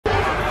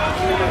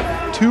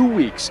2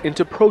 weeks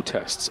into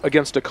protests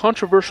against a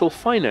controversial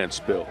finance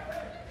bill,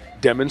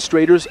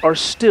 demonstrators are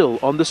still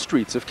on the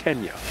streets of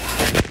Kenya.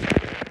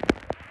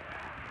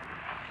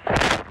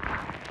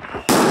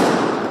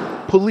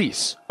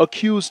 Police,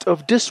 accused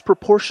of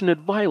disproportionate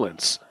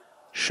violence,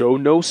 show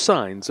no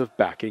signs of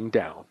backing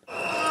down.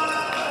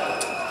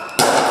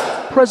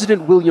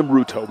 President William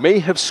Ruto may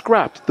have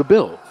scrapped the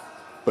bill,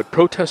 but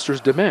protesters'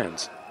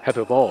 demands have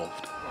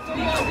evolved.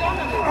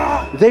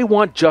 They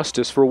want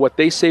justice for what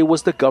they say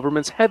was the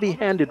government's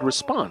heavy-handed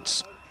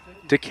response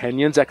to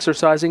Kenyans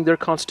exercising their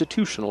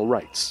constitutional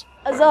rights.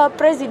 As our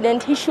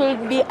president, he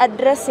should be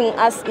addressing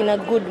us in a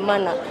good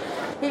manner.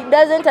 He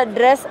doesn't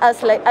address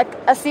us like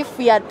as if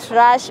we are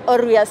trash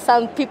or we are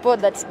some people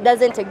that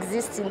doesn't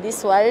exist in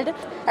this world.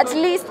 At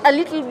least a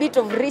little bit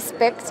of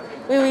respect,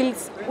 we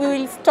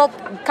will stop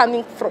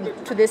coming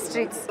to the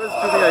streets.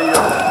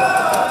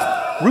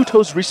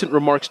 Ruto's recent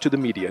remarks to the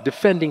media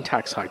defending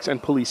tax hikes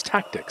and police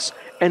tactics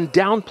and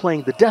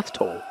downplaying the death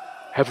toll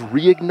have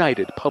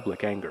reignited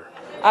public anger.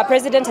 Our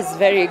president is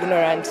very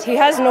ignorant. He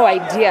has no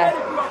idea.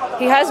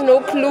 He has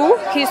no clue.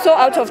 He's so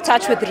out of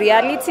touch with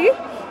reality.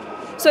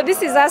 So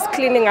this is us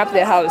cleaning up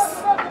the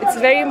house. It's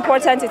very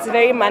important, it's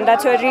very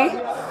mandatory.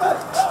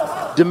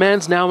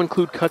 Demands now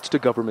include cuts to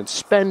government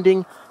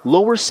spending,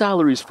 lower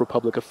salaries for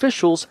public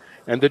officials,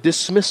 and the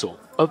dismissal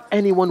of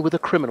anyone with a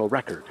criminal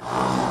record.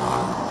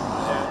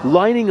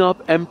 Lining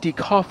up empty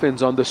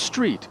coffins on the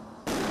street,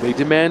 they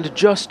demand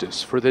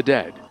justice for the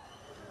dead.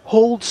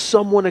 Hold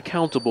someone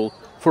accountable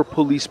for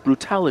police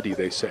brutality,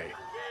 they say,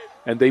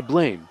 and they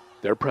blame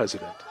their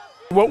president.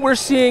 What we're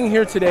seeing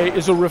here today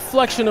is a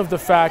reflection of the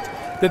fact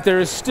that there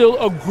is still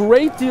a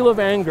great deal of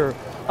anger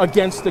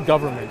against the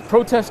government.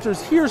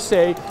 Protesters here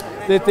say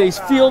that they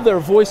feel their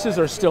voices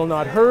are still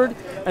not heard,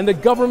 and the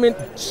government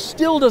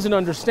still doesn't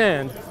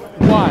understand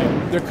why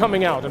they're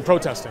coming out and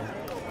protesting.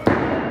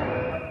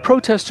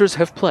 Protesters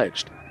have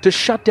pledged to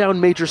shut down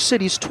major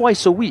cities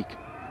twice a week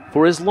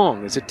for as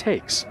long as it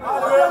takes.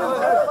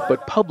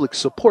 But public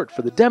support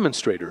for the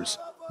demonstrators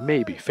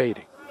may be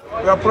fading.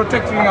 We are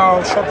protecting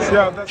our shops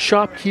here.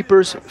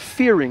 Shopkeepers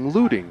fearing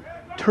looting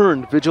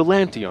turned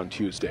vigilante on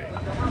Tuesday.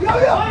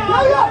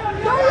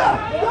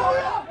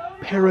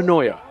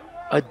 Paranoia,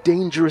 a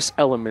dangerous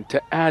element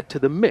to add to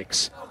the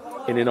mix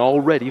in an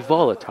already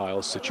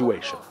volatile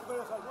situation.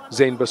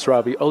 Zein,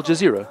 Basravi, Al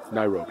Jazeera,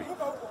 Nairobi.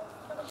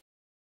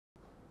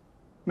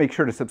 Make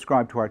sure to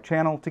subscribe to our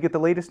channel to get the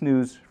latest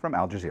news from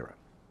Al Jazeera.